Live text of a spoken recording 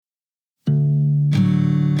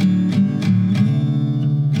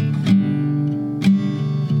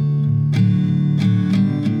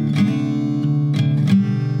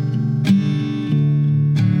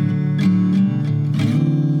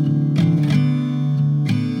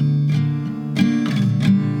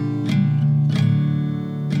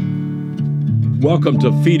Welcome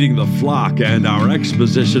to Feeding the Flock and our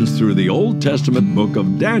expositions through the Old Testament book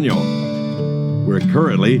of Daniel. We're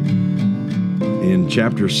currently in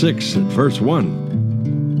chapter 6 at verse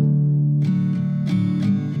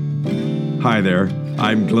 1. Hi there,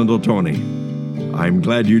 I'm Glendale Tony. I'm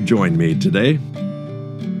glad you joined me today.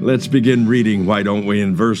 Let's begin reading, why don't we,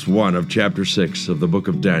 in verse 1 of chapter 6 of the book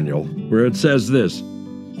of Daniel, where it says this: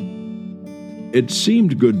 It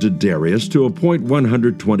seemed good to Darius to appoint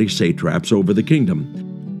 120 satraps over the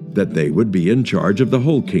kingdom, that they would be in charge of the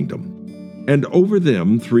whole kingdom, and over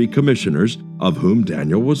them 3 commissioners, of whom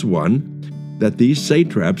Daniel was one, that these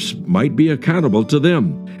satraps might be accountable to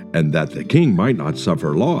them, and that the king might not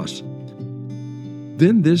suffer loss.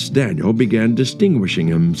 Then this Daniel began distinguishing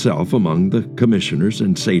himself among the commissioners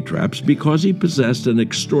and satraps because he possessed an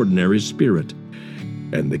extraordinary spirit,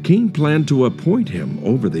 and the king planned to appoint him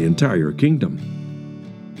over the entire kingdom.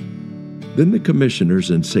 Then the commissioners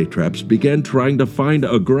and satraps began trying to find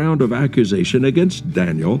a ground of accusation against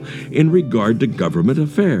Daniel in regard to government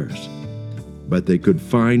affairs. But they could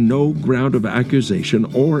find no ground of accusation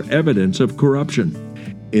or evidence of corruption,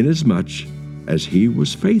 inasmuch as he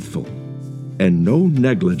was faithful, and no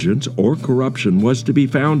negligence or corruption was to be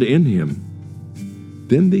found in him.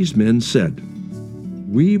 Then these men said,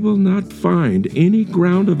 We will not find any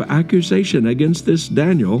ground of accusation against this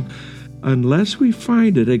Daniel unless we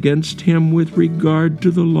find it against him with regard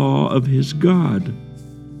to the law of his God.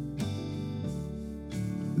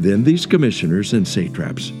 Then these commissioners and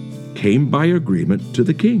satraps came by agreement to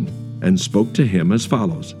the king and spoke to him as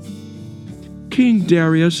follows: King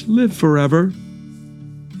Darius, live forever.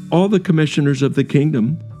 All the commissioners of the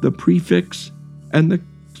kingdom, the prefects, and the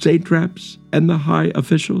satraps, and the high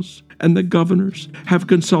officials, and the governors have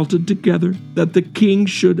consulted together that the king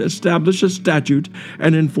should establish a statute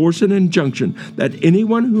and enforce an injunction that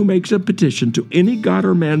anyone who makes a petition to any god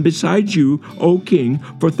or man besides you, O king,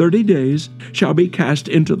 for 30 days shall be cast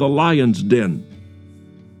into the lion's den.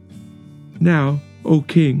 Now, O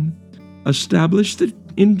king, establish the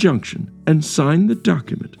injunction and sign the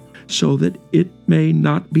document, so that it may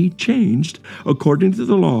not be changed according to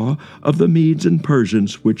the law of the Medes and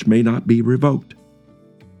Persians, which may not be revoked.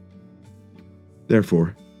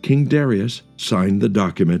 Therefore, King Darius signed the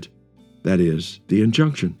document, that is, the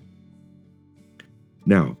injunction.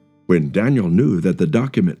 Now, when Daniel knew that the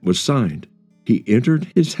document was signed, he entered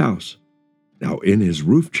his house. Now in his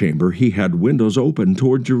roof chamber he had windows open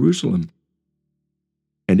toward Jerusalem.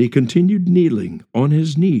 And he continued kneeling on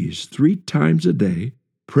his knees 3 times a day,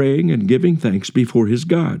 praying and giving thanks before his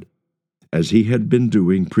God, as he had been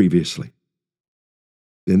doing previously.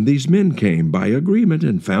 Then these men came by agreement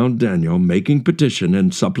and found Daniel making petition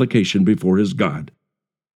and supplication before his God.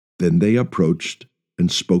 Then they approached and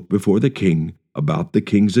spoke before the king about the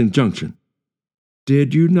king's injunction.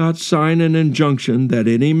 Did you not sign an injunction that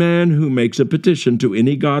any man who makes a petition to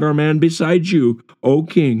any god or man besides you, O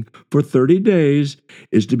king, for 30 days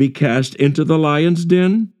is to be cast into the lion's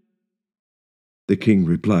den? The king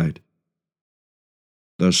replied,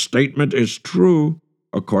 The statement is true,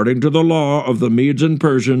 according to the law of the Medes and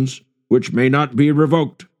Persians, which may not be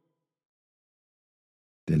revoked.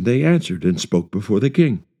 Then they answered and spoke before the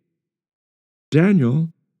king.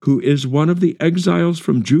 Daniel, who is one of the exiles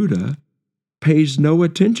from Judah, pays no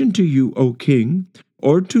attention to you, O king,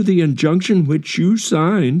 or to the injunction which you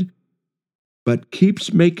signed, but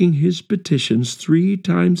keeps making his petitions 3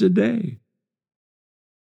 times a day.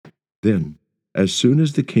 Then, as soon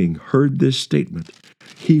as the king heard this statement,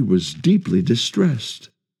 he was deeply distressed,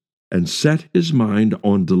 and set his mind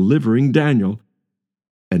on delivering Daniel,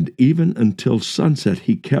 and even until sunset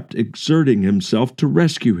he kept exerting himself to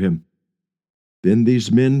rescue him. Then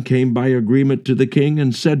these men came by agreement to the king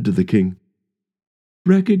and said to the king,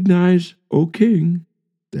 Recognize, O king,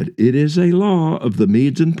 that it is a law of the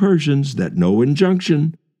Medes and Persians that no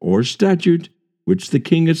injunction or statute which the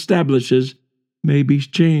king establishes may be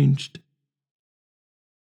changed.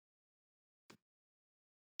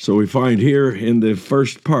 So we find here in the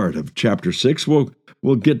first part of chapter 6,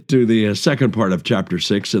 we'll get to the second part of chapter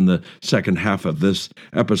 6 in the second half of this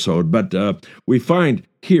episode, but we find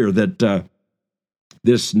here that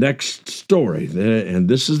this next story, and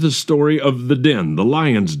this is the story of the den, the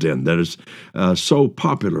lion's den, that is so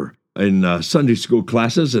popular in Sunday school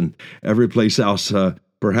classes and every place else,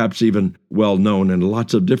 perhaps even well known in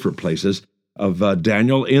lots of different places, of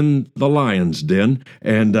Daniel in the lion's den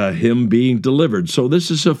and him being delivered. So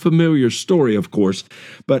this is a familiar story, of course,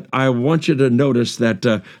 but I want you to notice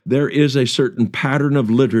that there is a certain pattern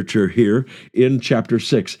of literature here in chapter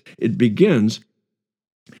 6. It begins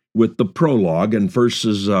with the prologue in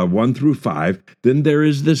verses 1 through 5. Then there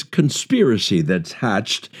is this conspiracy that's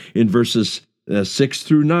hatched in verses 6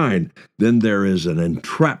 through 9. Then there is an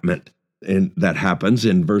entrapment that happens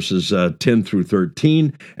in verses 10 through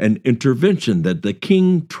 13, an intervention that the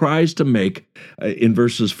king tries to make in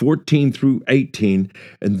verses 14 through 18,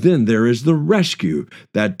 and then there is the rescue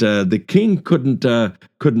that the king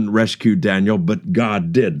couldn't rescue Daniel, but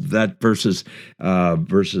God did. That verses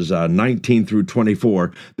 19 through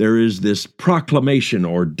 24. There is this proclamation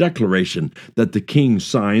or declaration that the king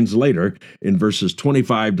signs later in verses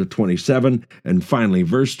 25 to 27, and finally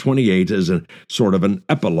verse 28 is a sort of an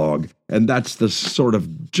epilogue. And that's the sort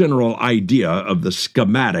of general idea of the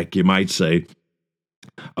schematic, you might say,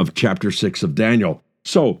 of chapter 6 of Daniel.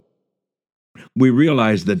 So we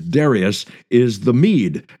realize that Darius is the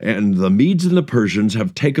Mede, and the Medes and the Persians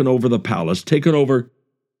have taken over the palace, taken over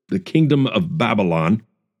the kingdom of Babylon.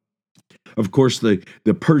 Of course, the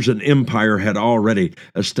Persian Empire had already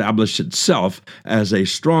established itself as a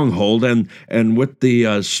stronghold, and with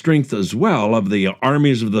the strength as well of the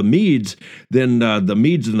armies of the Medes, then the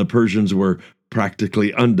Medes and the Persians were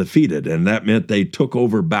practically undefeated, and that meant they took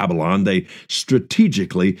over Babylon. They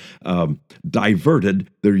strategically diverted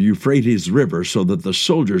the Euphrates River so that the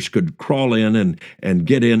soldiers could crawl in and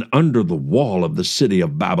get in under the wall of the city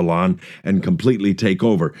of Babylon and completely take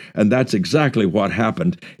over. And that's exactly what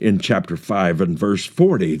happened in chapter 5 and verse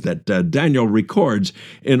 40 that Daniel records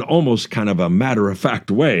in almost kind of a matter-of-fact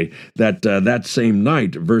way that that same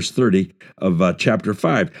night, verse 30 of chapter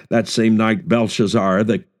 5, that same night Belshazzar,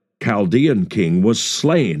 the Chaldean king, was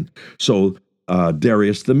slain. So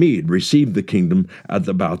Darius the Mede received the kingdom at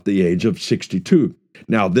about the age of 62.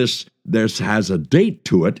 Now this has a date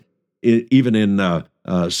to it, even in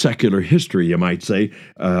secular history, you might say,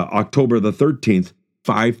 October the 13th,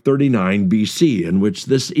 539 BC, in which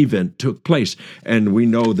this event took place. And we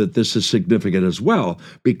know that this is significant as well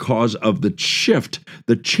because of the shift,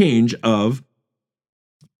 the change of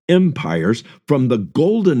empires from the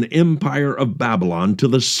golden empire of Babylon to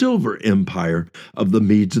the silver empire of the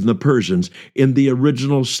Medes and the Persians in the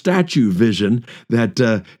original statue vision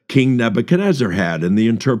that King Nebuchadnezzar had in the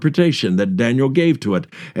interpretation that Daniel gave to it.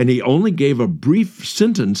 And he only gave a brief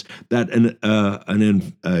sentence that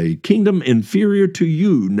a kingdom inferior to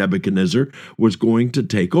you, Nebuchadnezzar, was going to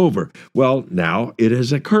take over. Well, now it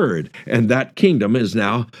has occurred, and that kingdom is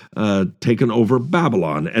now taken over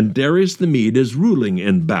Babylon, and Darius the Mede is ruling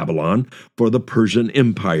in Babylon for the Persian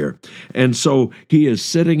Empire. And so he is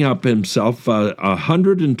setting up himself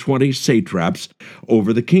 120 satraps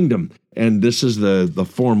over the kingdom. And this is the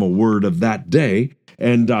formal word of that day.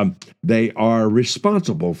 And they are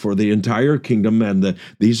responsible for the entire kingdom, and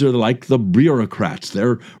these are like the bureaucrats.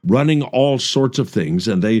 They're running all sorts of things,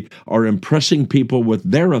 and they are impressing people with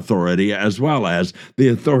their authority as well as the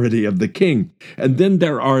authority of the king. And then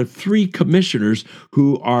there are 3 commissioners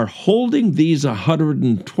who are holding these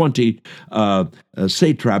 120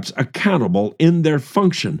 satraps accountable in their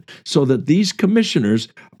function, so that these commissioners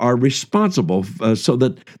are responsible so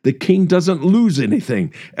that the king doesn't lose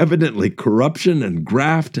anything. Evidently, corruption and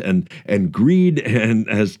graft and greed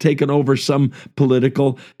has taken over some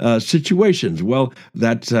political situations. Well,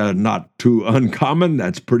 that's not too uncommon.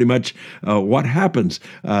 That's pretty much what happens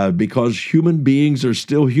because human beings are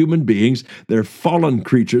still human beings. They're fallen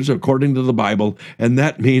creatures according to the Bible, and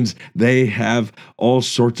that means they have all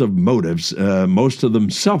sorts of motives, most of them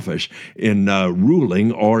selfish, in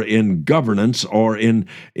ruling or in governance or in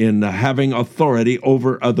having authority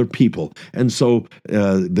over other people. And so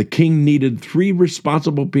the king needed 3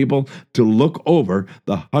 responsible people to look over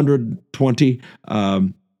the 120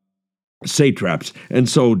 satraps. And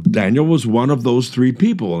so Daniel was one of those 3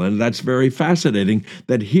 people. And that's very fascinating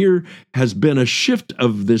that here has been a shift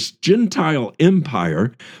of this Gentile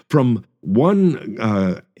empire from one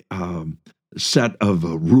set of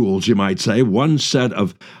rules, you might say, one set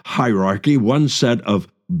of hierarchy, one set of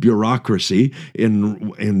bureaucracy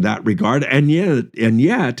in that regard, and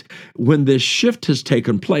yet when this shift has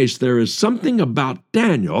taken place, there is something about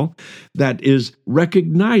Daniel that is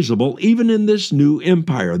recognizable even in this new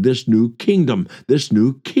empire, this new kingdom, this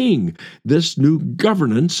new king, this new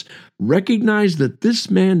governance. Recognize that this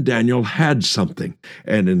man Daniel had something,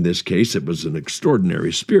 and in this case it was an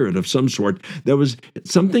extraordinary spirit of some sort. There was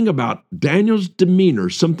something about Daniel's demeanor,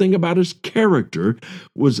 something about his character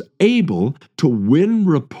was able to win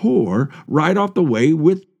rapport right out of the way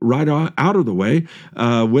with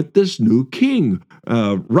this new king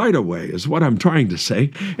right away, is what I'm trying to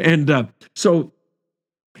say. And so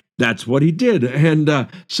that's what he did. And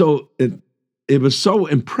so it was so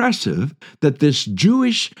impressive that this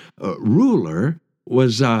Jewish ruler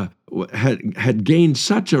was had gained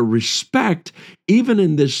such a respect, even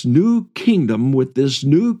in this new kingdom with this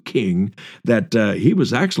new king, that he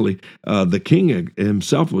was actually, the king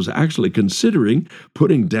himself was actually considering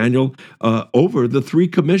putting Daniel over the three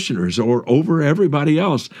commissioners or over everybody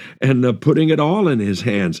else and putting it all in his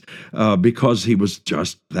hands because he was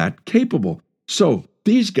just that capable. So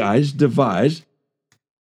these guys devised,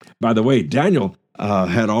 by the way, Daniel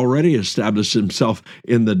had already established himself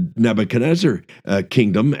in the Nebuchadnezzar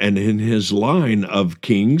kingdom and in his line of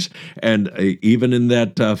kings, and even in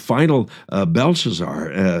that final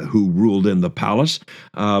Belshazzar who ruled in the palace.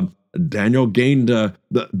 Daniel gained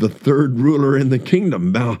the third ruler in the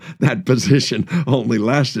kingdom. Now, that position only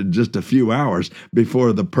lasted just a few hours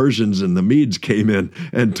before the Persians and the Medes came in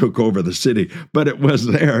and took over the city. But it was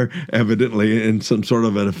there, evidently, in some sort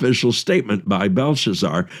of an official statement by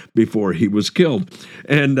Belshazzar before he was killed.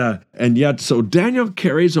 And yet, so Daniel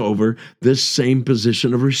carries over this same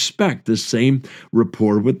position of respect, this same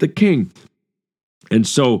rapport with the king. And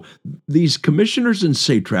so these commissioners and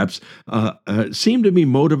satraps seem to be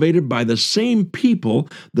motivated by the same people,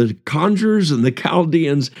 the conjurers and the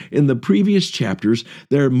Chaldeans in the previous chapters.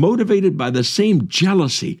 They're motivated by the same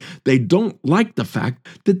jealousy. They don't like the fact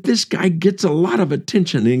that this guy gets a lot of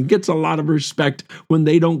attention and gets a lot of respect when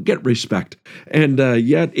they don't get respect. And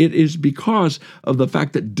yet it is because of the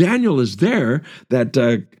fact that Daniel is there that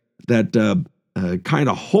kind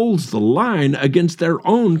of holds the line against their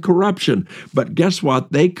own corruption. But guess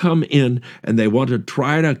what? They come in and they want to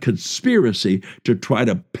try a conspiracy to try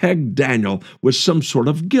to peg Daniel with some sort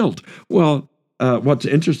of guilt. Well, what's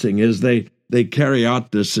interesting is they carry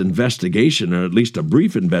out this investigation, or at least a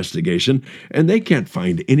brief investigation, and they can't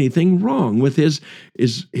find anything wrong with his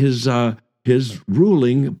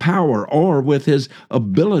ruling power or with his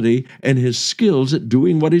ability and his skills at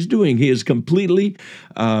doing what he's doing. He is completely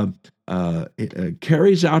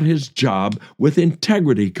carries out his job with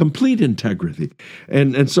integrity, complete integrity.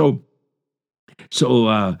 And so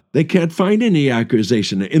they can't find any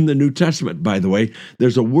accusation. In the New Testament, by the way,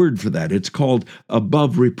 there's a word for that. It's called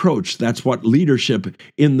above reproach. That's what leadership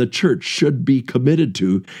in the church should be committed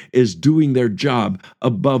to, is doing their job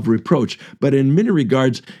above reproach. But in many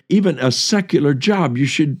regards, even a secular job, you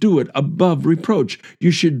should do it above reproach.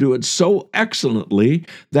 You should do it so excellently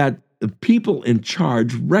that the people in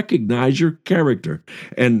charge recognize your character.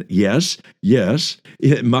 And yes,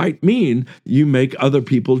 it might mean you make other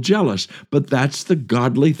people jealous, but that's the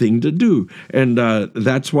godly thing to do. And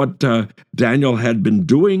that's what Daniel had been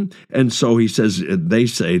doing. And so they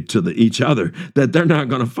say to each other that they're not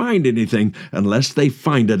going to find anything unless they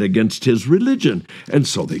find it against his religion. And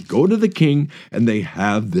so they go to the king and they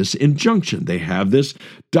have this injunction. They have this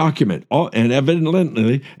document. And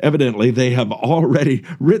evidently they have already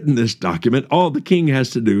written this document. All the king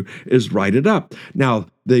has to do is write it up. Now,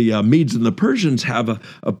 the Medes and the Persians have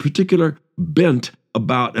a particular bent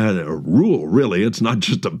about a rule, really. It's not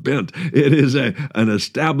just a bent. It is an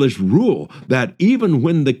established rule that even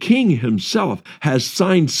when the king himself has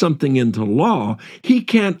signed something into law, he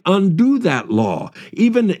can't undo that law.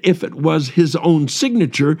 Even if it was his own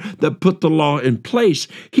signature that put the law in place,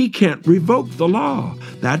 he can't revoke the law.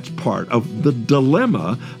 That's part of the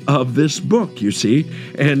dilemma of this book, you see.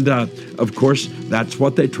 And of course, that's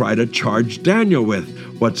what they try to charge Daniel with.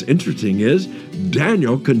 What's interesting is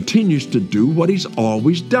Daniel continues to do what he's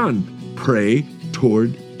always done, pray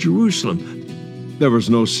toward Jerusalem. There was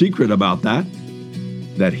no secret about that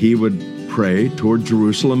he would pray toward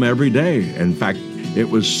Jerusalem every day. In fact,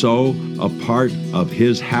 it was so a part of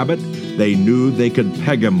his habit, they knew they could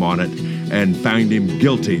peg him on it and find him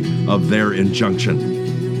guilty of their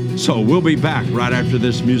injunction. So we'll be back right after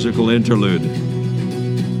this musical interlude.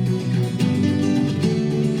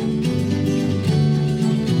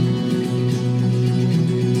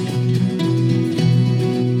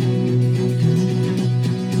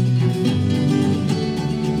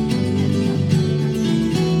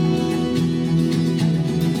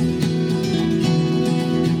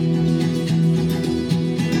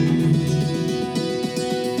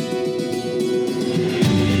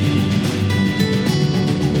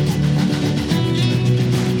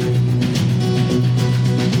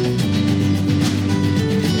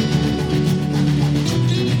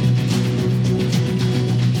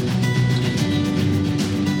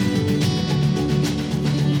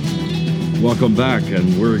 Welcome back,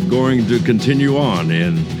 and we're going to continue on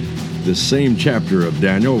in the same chapter of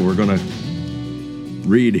Daniel. We're going to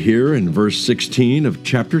read here in verse 16 of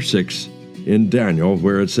chapter 6 in Daniel,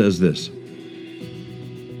 where it says this.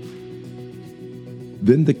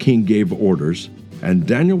 Then the king gave orders, and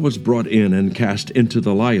Daniel was brought in and cast into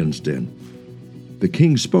the lion's den. The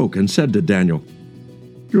king spoke and said to Daniel,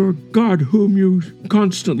 Your God, whom you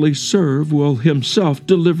constantly serve, will himself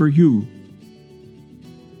deliver you."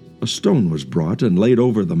 A stone was brought and laid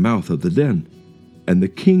over the mouth of the den, and the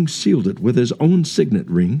king sealed it with his own signet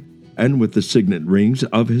ring and with the signet rings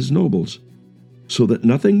of his nobles, so that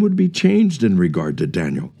nothing would be changed in regard to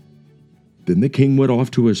Daniel. Then the king went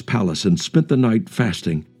off to his palace and spent the night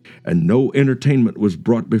fasting, and no entertainment was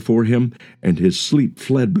brought before him, and his sleep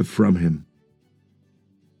fled from him.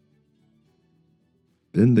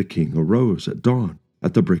 Then the king arose at dawn,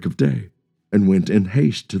 at the break of day, and went in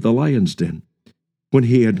haste to the lion's den. When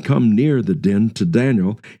he had come near the den to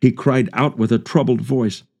Daniel, he cried out with a troubled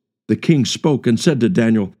voice. The king spoke and said to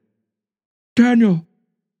Daniel, "Daniel,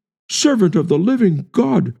 servant of the living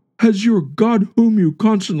God, has your God, whom you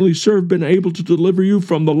constantly serve, been able to deliver you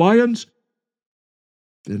from the lions?"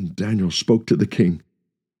 Then Daniel spoke to the king,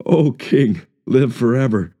 "O king, live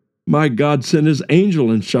forever. My God sent his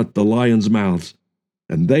angel and shut the lions' mouths,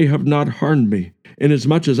 and they have not harmed me,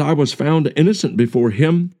 inasmuch as I was found innocent before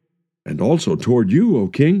him, and also toward you, O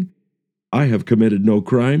king. I have committed no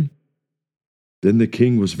crime." Then the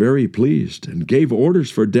king was very pleased, and gave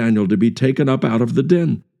orders for Daniel to be taken up out of the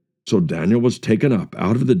den. So Daniel was taken up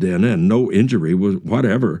out of the den, and no injury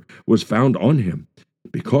whatever was found on him,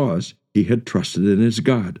 because he had trusted in his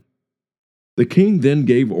God. The king then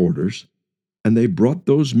gave orders, and they brought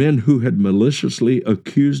those men who had maliciously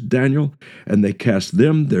accused Daniel, and they cast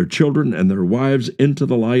them, their children, and their wives into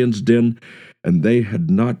the lion's den, and they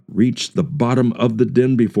had not reached the bottom of the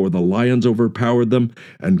den before the lions overpowered them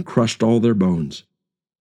and crushed all their bones.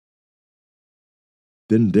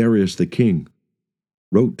 Then Darius the king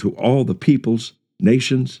wrote to all the peoples,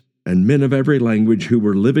 nations, and men of every language who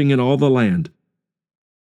were living in all the land,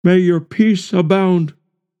 "May your peace abound.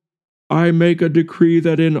 I make a decree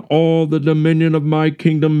that in all the dominion of my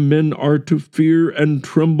kingdom men are to fear and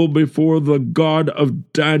tremble before the God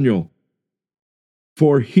of Daniel.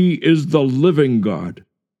 For he is the living God,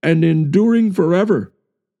 and enduring forever,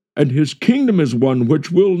 and his kingdom is one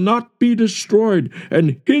which will not be destroyed,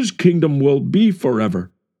 and his kingdom will be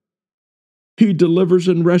forever. He delivers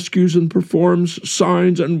and rescues and performs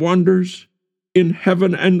signs and wonders in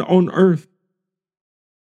heaven and on earth,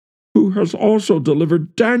 who has also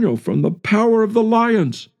delivered Daniel from the power of the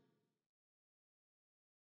lions."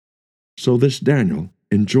 So this Daniel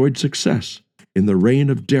enjoyed success in the reign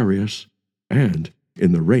of Darius and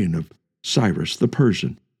in the reign of Cyrus the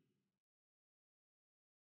Persian.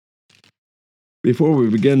 Before we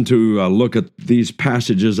begin to look at these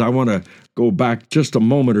passages, I want to go back just a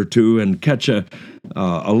moment or two and catch a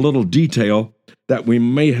little detail that we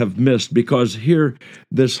may have missed, because here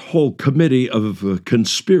this whole committee of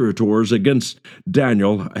conspirators against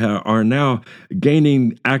Daniel are now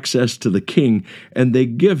gaining access to the king, and they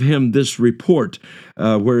give him this report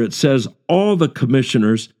where it says, "All the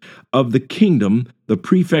commissioners of the kingdom, the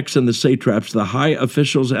prefects and the satraps, the high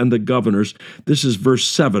officials and the governors," this is verse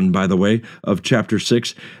 7, by the way, of chapter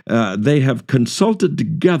 6, "they have consulted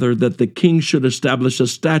together that the king should establish a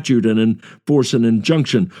statute and enforce an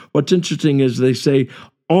injunction." What's interesting is they say,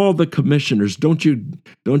 all the commissioners. Don't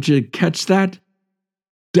you catch that?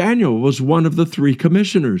 Daniel was one of the 3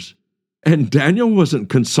 commissioners. And Daniel wasn't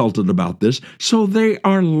consulted about this, so they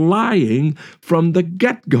are lying from the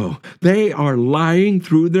get-go. They are lying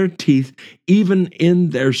through their teeth, even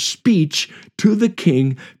in their speech to the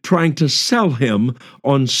king, trying to sell him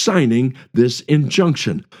on signing this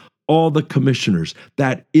injunction. All the commissioners.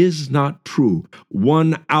 That is not true.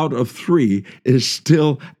 1 out of 3 is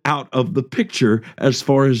still out of the picture as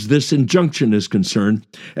far as this injunction is concerned.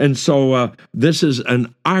 And so this is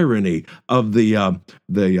an irony of the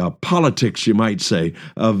politics, you might say,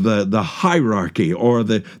 of the hierarchy or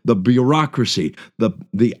the bureaucracy.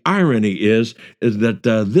 The irony is that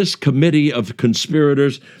this committee of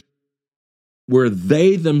conspirators were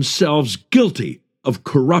they themselves guilty of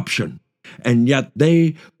corruption, and yet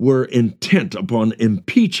they were intent upon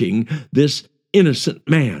impeaching this innocent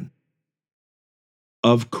man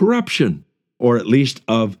of corruption, or at least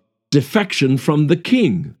of defection from the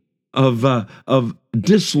king, of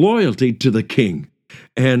disloyalty to the king,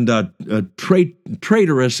 and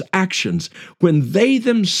traitorous actions, when they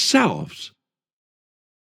themselves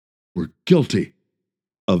were guilty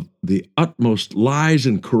of the utmost lies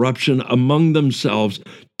and corruption among themselves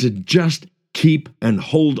to just keep and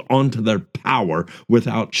hold on to their power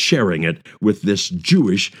without sharing it with this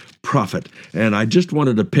Jewish prophet. And I just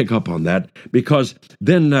wanted to pick up on that, because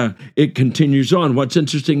then it continues on. What's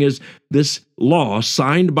interesting is this law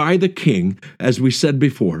signed by the king, as we said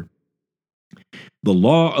before. The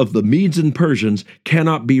law of the Medes and Persians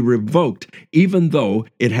cannot be revoked, even though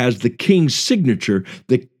it has the king's signature.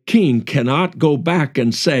 The king cannot go back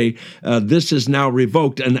and say, this is now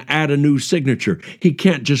revoked, and add a new signature. He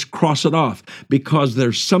can't just cross it off, because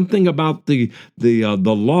there's something about the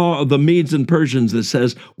law of the Medes and Persians that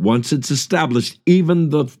says once it's established, even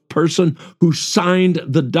the person who signed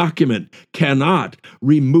the document cannot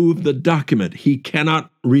remove the document. He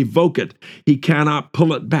cannot revoke it. He cannot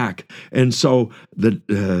pull it back. And so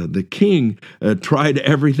the king tried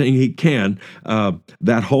everything he can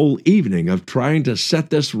that whole evening of trying to set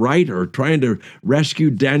this right or trying to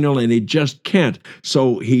rescue Daniel, and he just can't.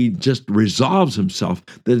 So he just resolves himself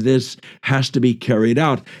that this has to be carried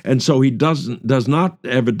out. And so he does not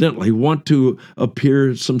evidently want to appear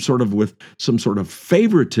with some sort of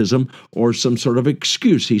favoritism or some sort of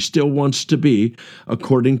excuse. He still wants to be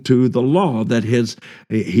according to the law that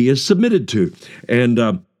he is submitted to.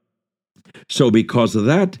 And so because of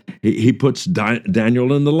that, he puts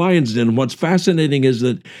Daniel in the lion's den. What's fascinating is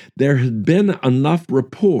that there had been enough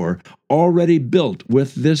rapport already built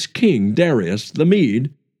with this king, Darius the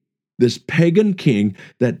Mede, this pagan king,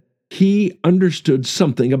 that he understood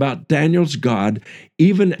something about Daniel's God,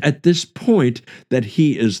 even at this point that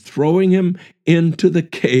he is throwing him into the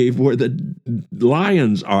cave where the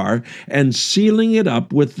lions are and sealing it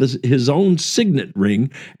up with his own signet ring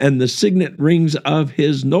and the signet rings of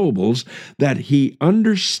his nobles, that he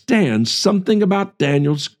understands something about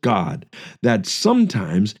Daniel's God that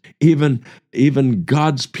sometimes even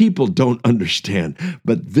God's people don't understand.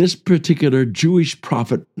 But this particular Jewish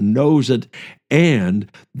prophet knows it, and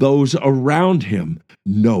those around him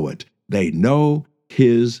know it. They know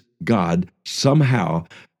his God. Somehow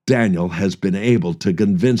Daniel has been able to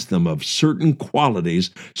convince them of certain qualities,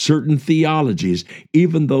 certain theologies,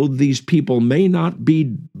 even though these people may not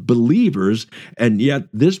be believers, and yet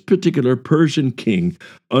this particular Persian king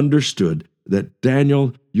understood that,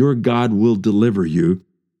 Daniel, your God will deliver you,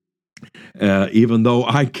 even though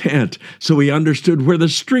I can't. So he understood where the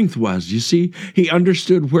strength was. You see, he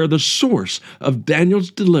understood where the source of Daniel's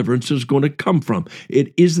deliverance is going to come from.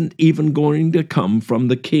 It isn't even going to come from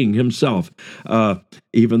the king himself,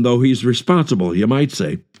 even though he's responsible, you might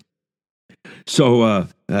say. So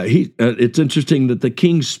it's interesting that the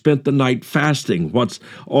king spent the night fasting. What's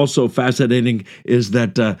also fascinating is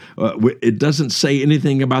that it doesn't say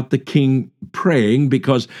anything about the king praying,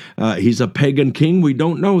 because he's a pagan king. We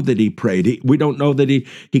don't know that he prayed. We don't know that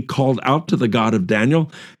he called out to the God of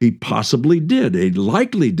Daniel. He possibly did. He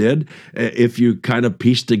likely did, if you kind of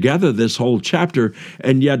piece together this whole chapter,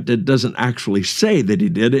 and yet it doesn't actually say that he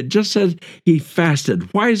did. It just says he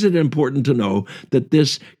fasted. Why is it important to know that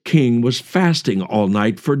this king was fasting all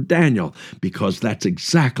night for Daniel? Because that's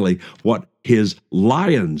exactly what his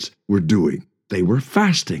lions were doing. They were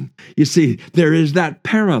fasting. You see, there is that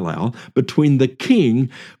parallel between the king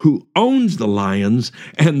who owns the lions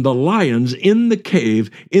and the lions in the cave,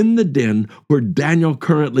 in the den where Daniel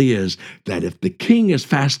currently is, that if the king is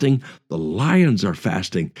fasting, the lions are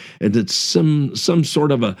fasting. And it's some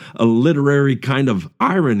sort of a literary kind of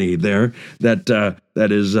irony there that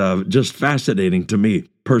is just fascinating to me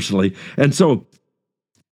personally. And so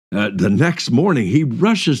the next morning, he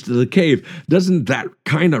rushes to the cave. Doesn't that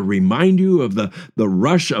kind of remind you of the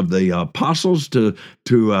rush of the apostles to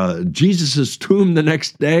Jesus' tomb the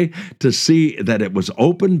next day to see that it was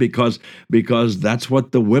open, because that's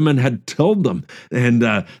what the women had told them, and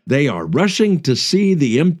they are rushing to see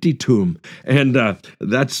the empty tomb, and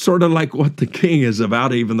that's sort of like what the king is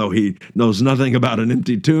about, even though he knows nothing about an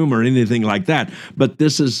empty tomb or anything like that. But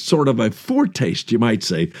this is sort of a foretaste, you might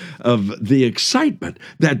say, of the excitement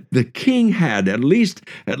that the king had, at least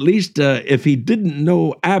if he didn't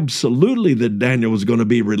know absolutely that Daniel was going to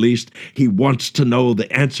be released, he wants to know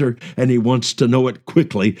the answer, and he wants to know it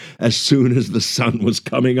quickly as soon as the sun was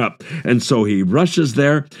coming up. And so he rushes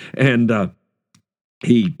there, and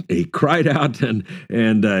he cried out, and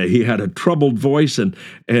he had a troubled voice, and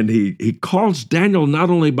he calls Daniel not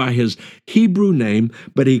only by his Hebrew name,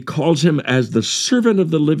 but he calls him as the servant of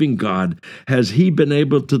the living God. Has he been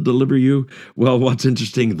able to deliver you? Well, what's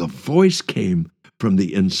interesting, the voice came from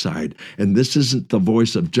the inside. And this isn't the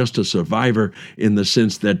voice of just a survivor in the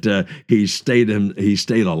sense that he stayed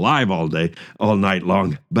alive all night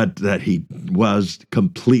long, but that he was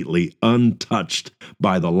completely untouched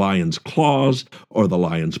by the lion's claws or the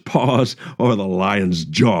lion's paws or the lion's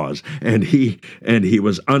jaws. And he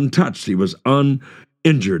was untouched. He was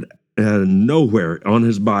uninjured. Nowhere on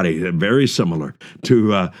his body, very similar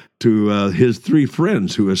to his three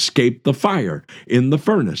friends who escaped the fire in the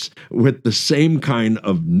furnace with the same kind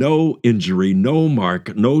of no injury, no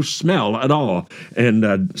mark, no smell at all.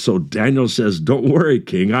 And so Daniel says, "Don't worry,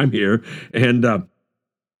 King, I'm here." And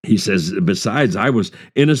He says, besides, I was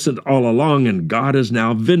innocent all along, and God has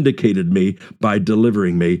now vindicated me by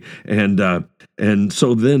delivering me. And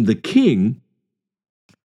so then the king,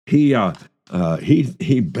 he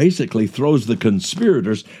basically throws the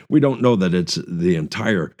conspirators. We don't know that it's the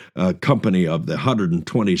entire company of the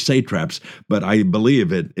 120 satraps, but I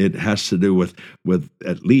believe it has to do with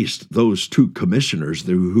at least those two commissioners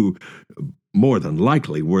who more than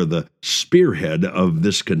likely were the spearhead of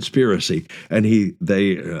this conspiracy. And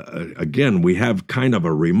again, we have kind of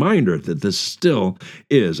a reminder that this still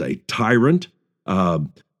is a tyrant,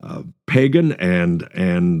 pagan,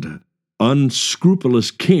 and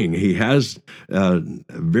unscrupulous king. He has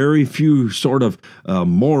very few sort of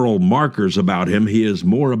moral markers about him. He is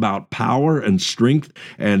more about power and strength,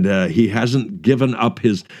 and he hasn't given up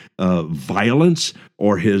his violence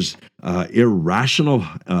or his irrational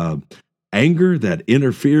anger that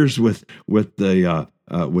interferes with the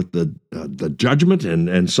judgment,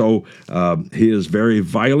 and so he is very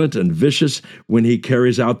violent and vicious when he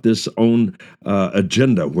carries out this own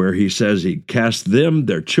agenda, where he says he casts them,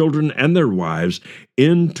 their children, and their wives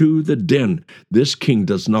into the den. This king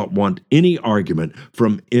does not want any argument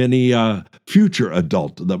from any future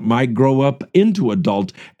adult that might grow up into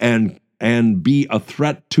adult and be a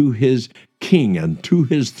threat to his king and to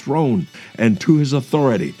his throne and to his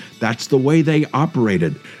authority. That's the way they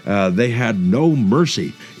operated. They had no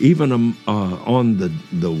mercy, even on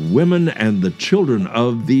the women and the children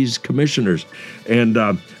of these commissioners. And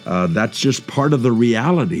that's just part of the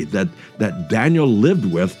reality that Daniel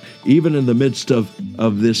lived with, even in the midst of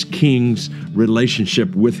this king's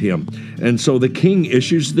relationship with him. And so the king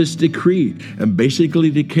issues this decree and basically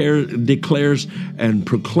declares and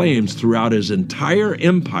proclaims throughout his entire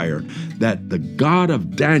empire that the God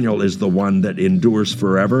of Daniel is the one that endures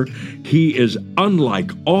forever. He is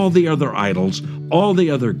unlike all the other idols, all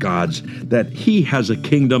the other gods, that he has a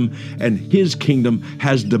kingdom, and his kingdom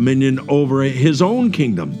has dominion over his own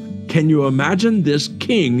kingdom. Can you imagine this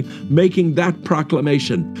king making that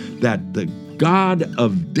proclamation that the God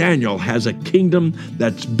of Daniel has a kingdom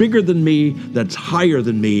that's bigger than me, that's higher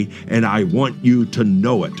than me, and I want you to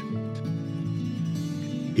know it?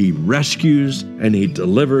 He rescues and he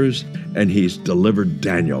delivers, and he's delivered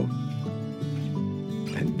Daniel.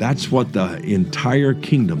 And that's what the entire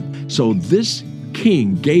kingdom. So this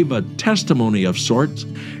king gave a testimony of sorts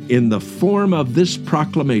in the form of this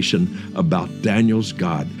proclamation about Daniel's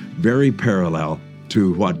God, very parallel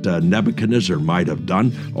to what Nebuchadnezzar might have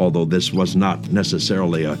done, although this was not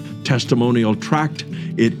necessarily a testimonial tract.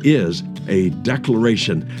 It is a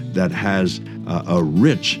declaration that has a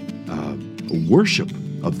rich worship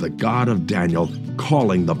of the God of Daniel,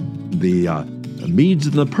 calling the Medes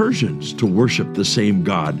and the Persians to worship the same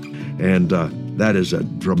God. And that is a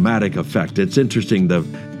dramatic effect. It's interesting, the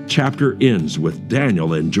chapter ends with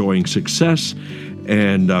Daniel enjoying success,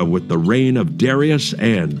 and with the reign of Darius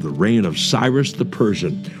and the reign of Cyrus the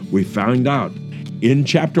Persian. We found out in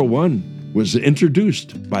chapter 1 was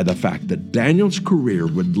introduced by the fact that Daniel's career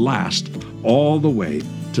would last all the way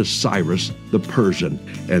to Cyrus the Persian.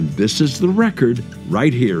 And this is the record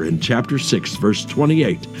right here in chapter 6, verse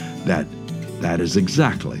 28, that is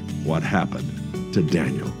exactly what happened to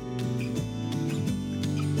Daniel.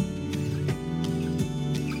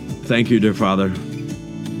 Thank you, dear Father,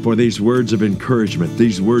 for these words of encouragement,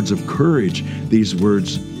 these words of courage, these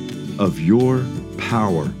words of your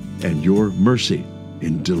power and your mercy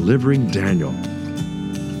in delivering Daniel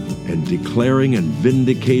and declaring and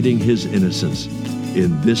vindicating his innocence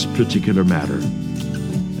in this particular matter.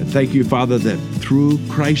 And thank you, Father, that through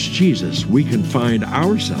Christ Jesus we can find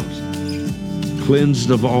ourselves cleansed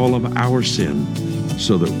of all of our sin,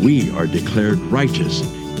 so that we are declared righteous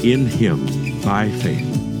in him by faith.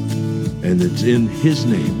 And it's in his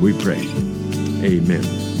name we pray. Amen.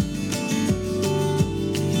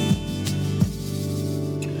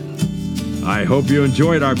 I hope you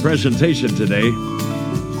enjoyed our presentation today.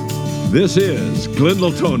 This is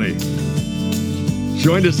Glendale Tony.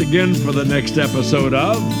 Join us again for the next episode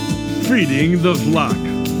of Feeding the Flock.